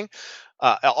embarrassing.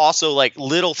 Also, like,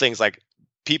 little things like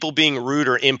people being rude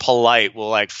or impolite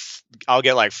will I'll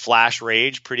get like flash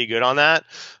rage pretty good on that.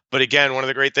 But again, one of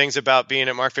the great things about being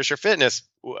at Mark Fisher Fitness,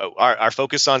 our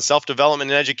focus on self-development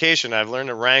and education, I've learned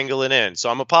to wrangle it in. So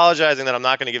I'm apologizing that I'm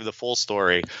not going to give the full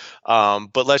story.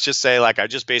 But let's just say, like, I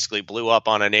just basically blew up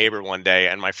on a neighbor one day,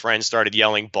 and my friend started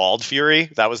yelling Bald Fury.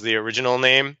 That was the original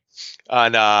name.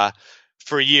 And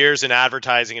for years in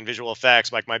advertising and visual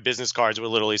effects, like, my business cards would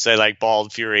literally say like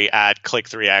Bald Fury at Click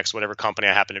 3X, whatever company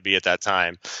I happened to be at that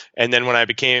time. And then when I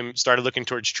started looking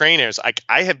towards trainers,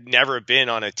 I have never been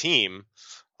on a team.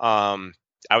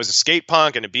 I was a skate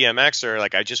punk and a BMXer.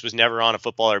 Like, I just was never on a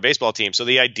football or baseball team. So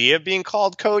the idea of being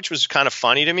called coach was kind of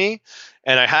funny to me.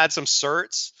 And I had some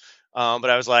certs, but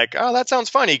I was like, oh, that sounds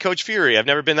funny. Coach Fury. I've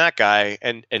never been that guy.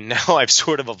 And now I've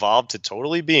sort of evolved to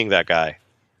totally being that guy.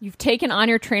 You've taken on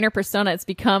your trainer persona. It's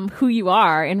become who you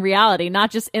are in reality, not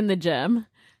just in the gym.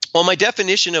 Well, my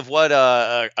definition of what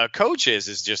a coach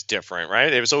is just different,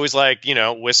 right? It was always like,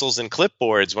 whistles and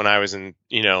clipboards when I was in,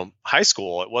 high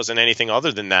school. It wasn't anything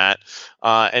other than that.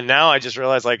 And now I just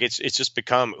realized, like, it's just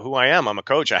become who I am. I'm a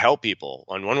coach. I help people.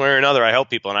 In one way or another, I help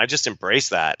people. And I just embrace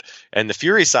that. And the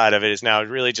Fury side of it is now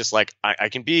really just like, I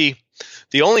can be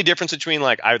the only difference between,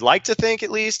 like, I'd like to think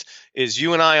at least, is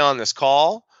you and I on this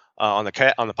call. On the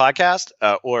podcast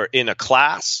or in a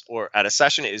class or at a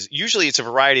session is usually it's a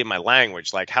variety of my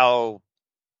language. Like, how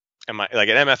am I, like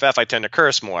at MFF, I tend to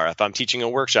curse more. If I'm teaching a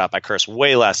workshop, I curse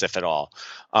way less, if at all.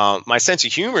 My sense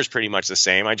of humor is pretty much the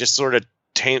same. I just sort of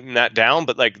tame that down,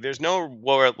 but like, there's no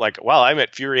where like, wow, I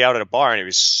met Fury out at a bar and it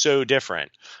was so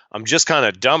different. I'm just kind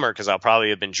of dumber because I'll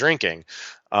probably have been drinking.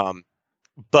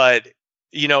 But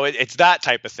it's that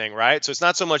type of thing, right? So it's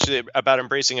not so much about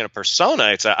embracing a persona.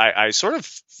 It's I sort of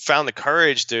found the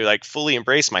courage to like fully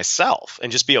embrace myself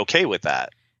and just be okay with that.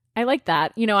 I like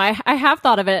that. I have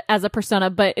thought of it as a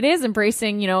persona, but it is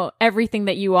embracing, everything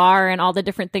that you are and all the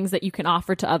different things that you can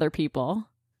offer to other people.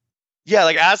 Yeah,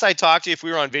 like as I talk to you, if we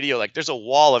were on video, like there's a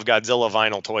wall of Godzilla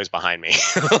vinyl toys behind me.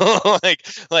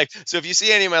 So if you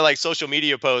see any of my like social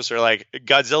media posts or like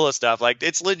Godzilla stuff, like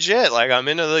it's legit. Like I'm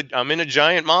into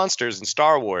giant monsters and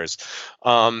Star Wars.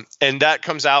 And that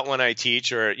comes out when I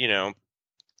teach or,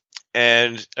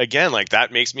 and again, like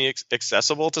that makes me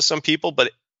accessible to some people,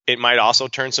 but it might also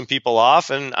turn some people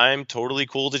off. And I'm totally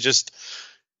cool to just,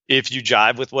 if you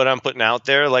jive with what I'm putting out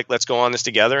there, like let's go on this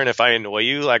together. And if I annoy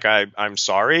you, like I'm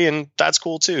sorry, and that's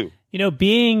cool too.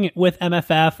 Being with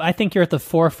MFF, I think you're at the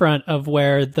forefront of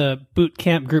where the boot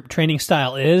camp group training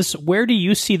style is. Where do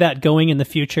you see that going in the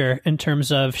future in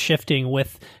terms of shifting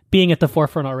with being at the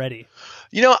forefront already?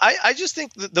 I just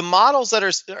think the models that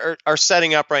are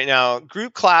setting up right now,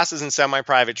 group classes and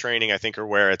semi-private training, I think are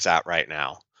where it's at right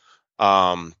now.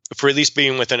 For at least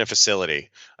being within a facility.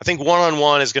 I think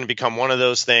one-on-one is going to become one of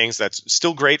those things that's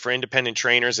still great for independent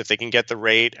trainers if they can get the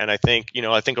rate. And I think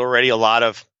already a lot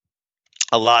of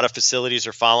facilities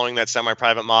are following that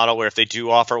semi-private model where if they do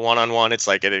offer one-on-one, it's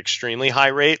like at an extremely high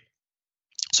rate.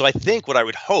 So I think what I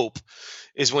would hope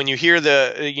is when you hear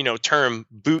the, term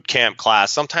boot camp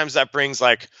class, sometimes that brings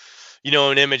like,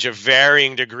 an image of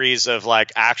varying degrees of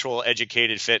like actual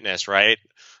educated fitness, right?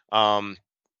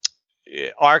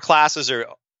 Our classes are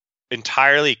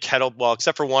entirely kettlebell,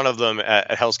 except for one of them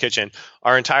at Hell's Kitchen,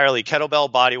 are entirely kettlebell,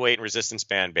 body weight, and resistance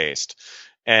band based.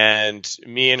 And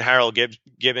me and Harold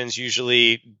Gibbons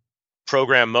usually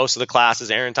program most of the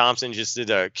classes. Aaron Thompson just did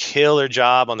a killer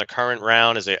job on the current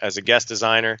round as a guest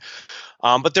designer.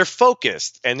 But they're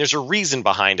focused, and there's a reason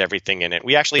behind everything in it.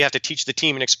 We actually have to teach the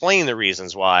team and explain the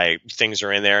reasons why things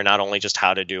are in there, not only just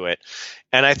how to do it.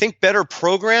 And I think better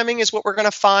programming is what we're going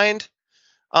to find.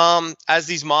 As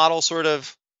these models sort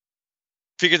of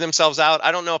figure themselves out.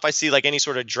 I don't know if I see like any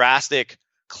sort of drastic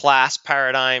class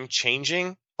paradigm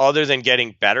changing other than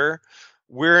getting better.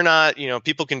 We're not,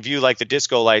 people can view like the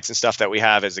disco lights and stuff that we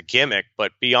have as a gimmick,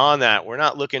 but beyond that, we're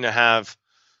not looking to have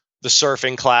the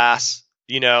surfing class,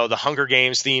 the Hunger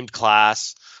Games themed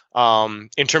class,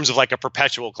 in terms of like a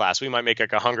perpetual class. We might make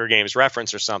like a Hunger Games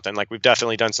reference or something. Like we've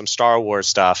definitely done some Star Wars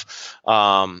stuff.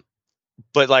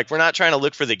 But like, we're not trying to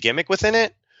look for the gimmick within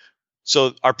it.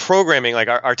 So our programming, like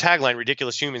our tagline,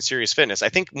 ridiculous human, serious fitness. I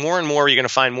think more and more you're going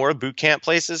to find more boot camp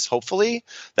places, hopefully,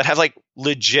 that have like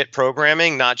legit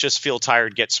programming, not just feel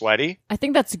tired, get sweaty. I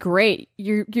think that's great.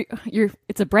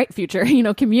 It's a bright future,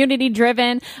 community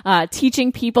driven,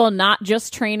 teaching people, not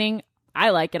just training. I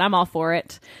like it. I'm all for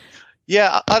it.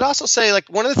 Yeah, I'd also say like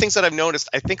one of the things that I've noticed,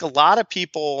 I think a lot of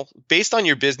people, based on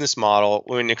your business model,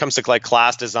 when it comes to like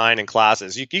class design and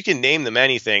classes, you can name them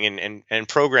anything and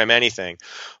program anything.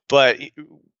 But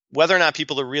whether or not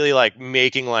people are really like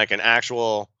making like an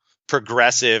actual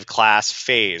progressive class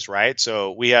phase, right?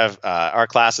 So we have our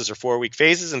classes are 4-week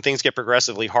phases and things get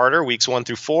progressively harder, weeks 1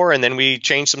 through 4, and then we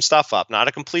change some stuff up. Not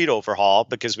a complete overhaul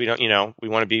because we don't, we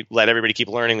want to let everybody keep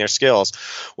learning their skills.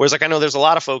 Whereas like I know there's a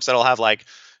lot of folks that'll have like,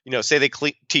 say they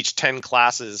teach 10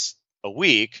 classes a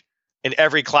week, and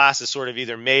every class is sort of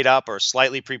either made up or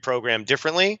slightly pre-programmed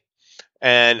differently.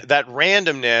 And that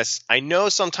randomness, I know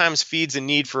sometimes feeds a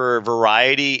need for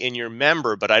variety in your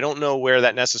member, but I don't know where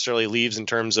that necessarily leaves in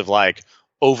terms of like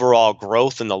overall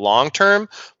growth in the long term.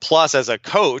 Plus, as a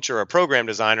coach or a program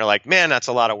designer, like, man, that's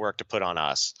a lot of work to put on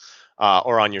us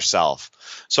or on yourself.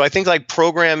 So I think like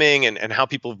programming and how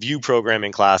people view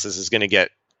programming classes is going to get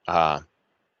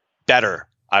better.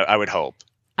 I would hope.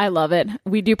 I love it.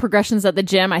 We do progressions at the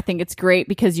gym. I think it's great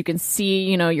because you can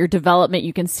see, your development,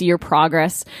 you can see your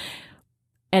progress.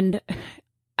 And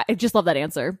I just love that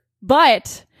answer.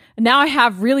 But now I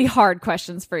have really hard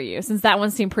questions for you since that one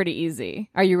seemed pretty easy.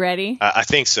 Are you ready? I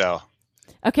think so.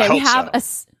 Okay,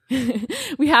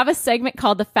 we have a segment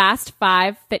called the Fast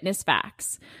 5 Fitness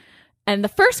Facts. And the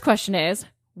first question is,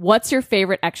 what's your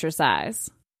favorite exercise?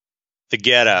 The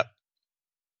get up.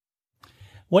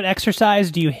 What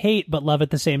exercise do you hate but love at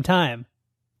the same time?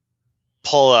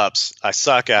 Pull-ups. I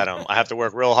suck at them. I have to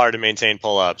work real hard to maintain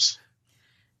pull-ups.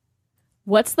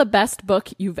 What's the best book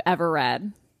you've ever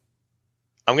read?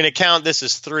 I'm going to count this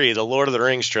as 3, the Lord of the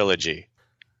Rings trilogy.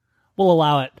 We'll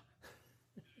allow it.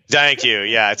 Thank you.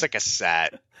 Yeah, it's like a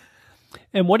set.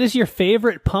 And what is your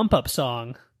favorite pump-up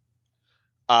song?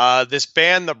 This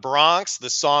band, The Bronx, the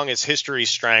song is History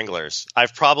Stranglers.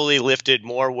 I've probably lifted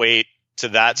more weight to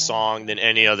that song than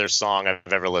any other song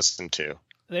I've ever listened to.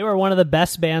 They were one of the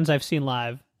best bands I've seen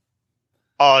live.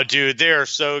 Oh, dude, they are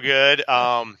so good.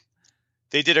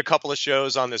 They did a couple of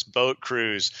shows on this boat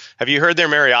cruise. Have you heard their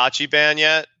mariachi band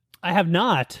yet? I have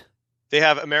not. They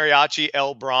have a mariachi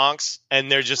El Bronx,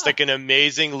 and they're just like an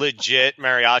amazing, legit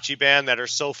mariachi band that are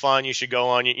so fun. You should go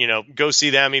on, go see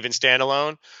them even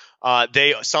standalone.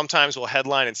 They sometimes will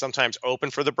headline and sometimes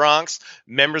open for the Bronx.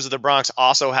 Members of the Bronx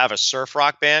also have a surf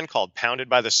rock band called Pounded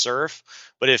by the Surf.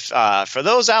 But if for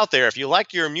those out there, if you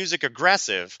like your music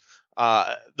aggressive,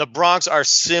 the Bronx are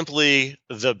simply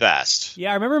the best.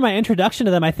 Yeah, I remember my introduction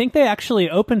to them. I think they actually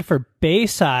opened for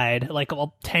Bayside like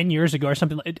 10 years ago or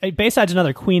something. Bayside's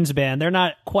another Queens band. They're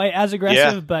not quite as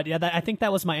aggressive, but yeah, I think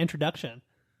that was my introduction.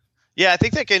 Yeah, I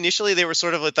think that initially they were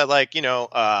sort of with that, like,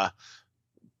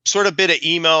 sort of bit of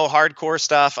emo, hardcore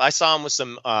stuff. I saw them with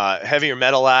some heavier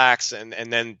metal acts, and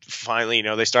then finally,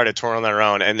 they started touring on their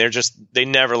own, and they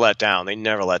never let down. They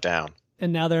never let down.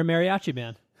 And now they're a mariachi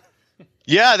band.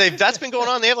 Yeah, that's been going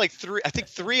on. They have like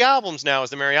three albums now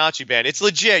as the mariachi band. It's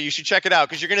legit. You should check it out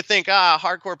because you're going to think,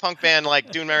 hardcore punk band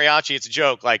like doing mariachi, it's a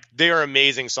joke. Like, they are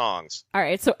amazing songs. All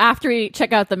right, so after we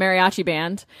check out the mariachi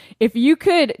band, if you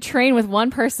could train with one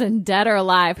person, dead or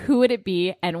alive, who would it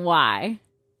be and why?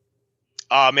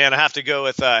 Oh, man, I have to go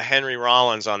with Henry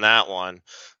Rollins on that one.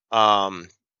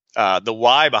 The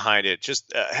why behind it,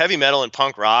 just heavy metal and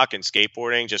punk rock and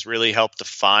skateboarding just really helped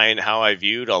define how I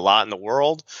viewed a lot in the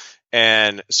world.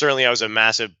 And certainly I was a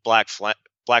massive Black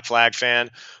Flag fan.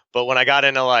 But when I got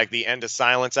into like the End of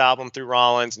Silence album through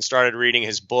Rollins and started reading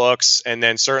his books, and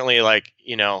then certainly like,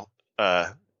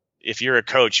 if you're a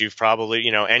coach, you've probably,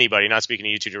 anybody, not speaking to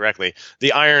you two directly,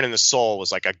 the Iron and the Soul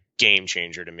was like a game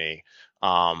changer to me.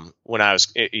 When I was,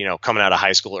 coming out of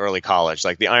high school, early college,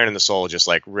 like the Iron and the Soul just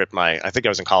like ripped I think I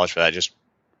was in college for that, just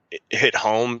hit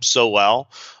home so well,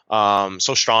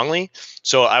 so strongly.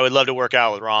 So I would love to work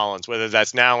out with Rollins, whether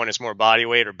that's now when it's more body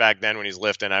weight or back then when he's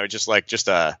lifting. I would just like,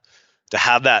 to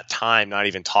have that time, not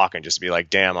even talking, just to be like,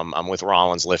 damn, I'm with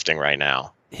Rollins lifting right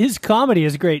now. His comedy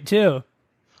is great too.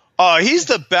 Oh, he's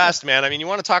the best, man. I mean, you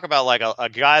want to talk about like a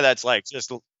guy that's like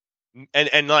just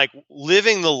and like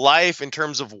living the life in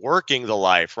terms of working the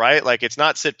life, right? Like, it's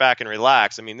not sit back and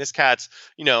relax. I mean, this cat's,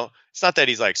 it's not that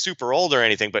he's like super old or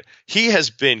anything, but he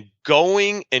has been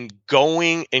going and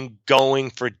going and going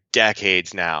for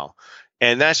decades now.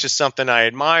 And that's just something I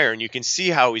admire. And you can see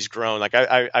how he's grown. Like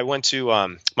I went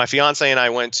to, my fiance and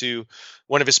I went to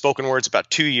one of his spoken words about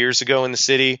 2 years ago in the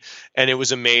city, and it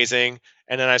was amazing.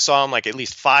 And then I saw him like at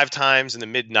least 5 times in the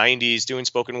mid 90s doing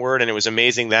spoken word, and it was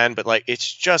amazing then. But like, it's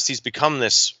just, he's become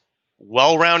this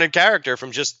well-rounded character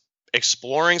from just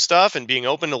exploring stuff and being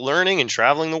open to learning and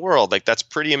traveling the world. Like, that's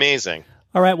pretty amazing.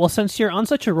 All right. Well, since you're on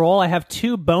such a roll, I have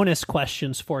 2 bonus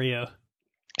questions for you.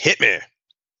 Hit me.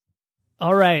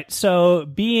 All right. So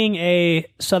being a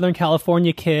Southern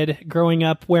California kid growing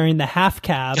up wearing the half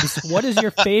cabs, what is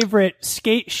your favorite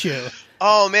skate shoe?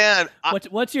 Oh, man.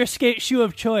 What's your skate shoe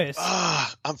of choice?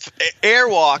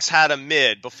 Airwalks had a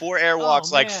mid. Before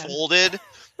Airwalks folded,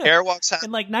 Airwalks had...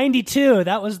 In like 92,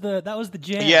 that was the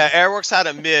jam. Yeah, Airwalks had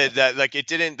a mid that like it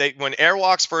didn't... when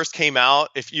Airwalks first came out,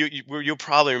 if you'll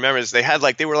probably remember this,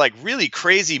 they were like really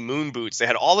crazy moon boots. They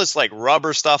had all this like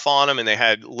rubber stuff on them, and they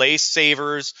had lace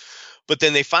savers. But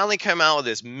then they finally came out with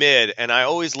this mid, and I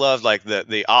always loved like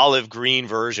the olive green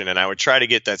version, and I would try to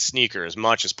get that sneaker as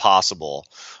much as possible.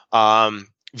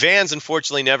 Vans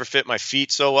unfortunately never fit my feet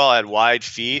so well. I had wide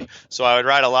feet, so I would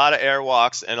ride a lot of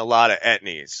Airwalks and a lot of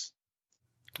Etnies.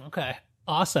 Okay,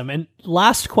 awesome. And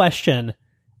last question,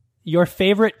 your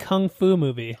favorite Kung Fu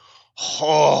movie?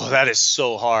 Oh, that is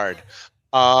so hard.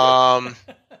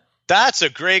 That's a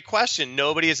great question.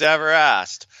 Nobody has ever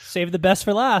asked. Save the best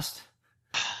for last.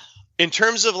 In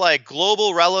terms of like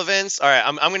global relevance, all right,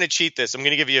 I'm going to cheat this. I'm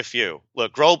going to give you a few.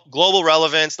 Look, global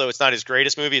relevance, though it's not his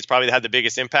greatest movie, it's probably had the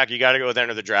biggest impact. You got to go with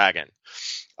Enter the Dragon.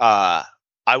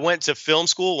 I went to film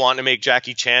school wanting to make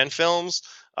Jackie Chan films.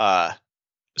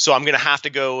 So I'm going to have to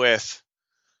go with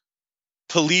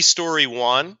Police Story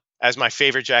 1 as my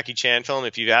favorite Jackie Chan film.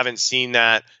 If you haven't seen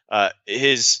that,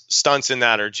 his stunts in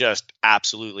that are just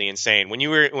absolutely insane. When you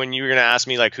were going to ask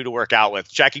me like who to work out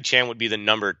with, Jackie Chan would be the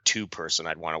number 2 person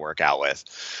I'd want to work out with.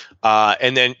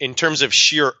 And then in terms of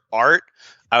sheer art,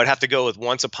 I would have to go with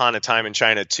Once Upon a Time in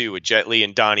China 2 with Jet Li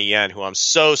and Donnie Yen, who I'm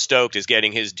so stoked is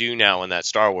getting his due now in that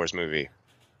Star Wars movie.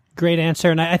 Great answer.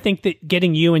 And I think that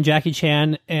getting you and Jackie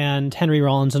Chan and Henry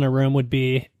Rollins in a room would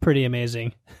be pretty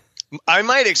amazing. I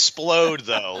might explode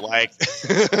though, like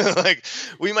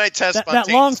we might test that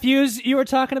long fuse you were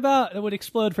talking about. It would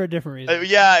explode for a different reason.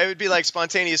 Yeah, it would be like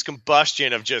spontaneous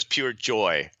combustion of just pure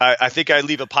joy. I think I'd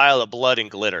leave a pile of blood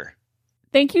and glitter.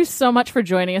 Thank you so much for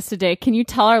joining us today. Can you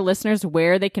tell our listeners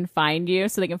where they can find you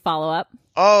so they can follow up?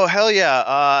 Oh, hell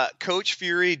yeah.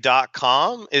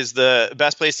 CoachFury.com is the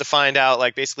best place to find out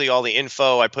like basically all the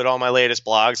info. I put all my latest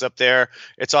blogs up there.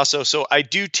 It's also, so I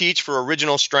do teach for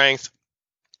Original Strength.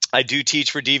 I do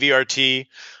teach for DVRT.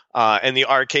 and the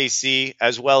RKC,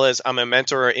 as well as I'm a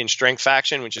mentor in Strength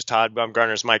Faction, which is Todd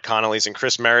Bumgarner's, Mike Connolly's, and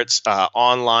Chris Merritt's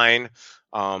online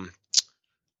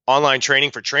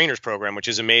training for trainers program, which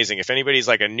is amazing. If anybody's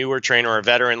like a newer trainer or a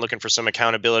veteran looking for some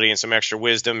accountability and some extra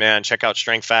wisdom, man, check out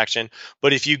Strength Faction.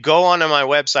 But if you go onto my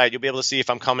website, you'll be able to see if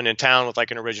I'm coming in town with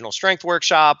like an original strength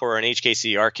workshop or an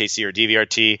HKC, RKC, or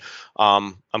DVRT.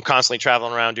 I'm constantly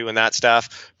traveling around doing that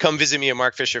stuff. Come visit me at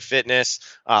Mark Fisher Fitness.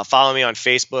 Follow me on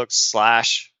Facebook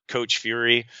 /Coach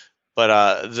Fury.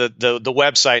 But the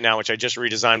website now, which I just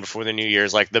redesigned before the new year,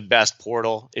 is like the best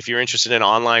portal. If you're interested in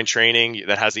online training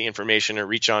that has the information to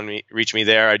reach me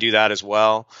there, I do that as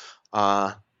well.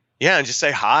 And just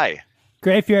say hi.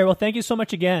 Great, Fury. Well, thank you so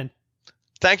much again.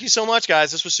 Thank you so much,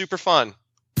 guys. This was super fun.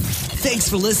 Thanks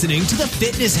for listening to the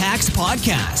Fitness Hacks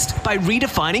Podcast by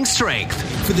Redefining Strength.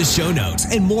 For the show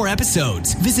notes and more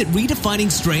episodes, visit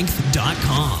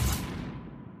redefiningstrength.com.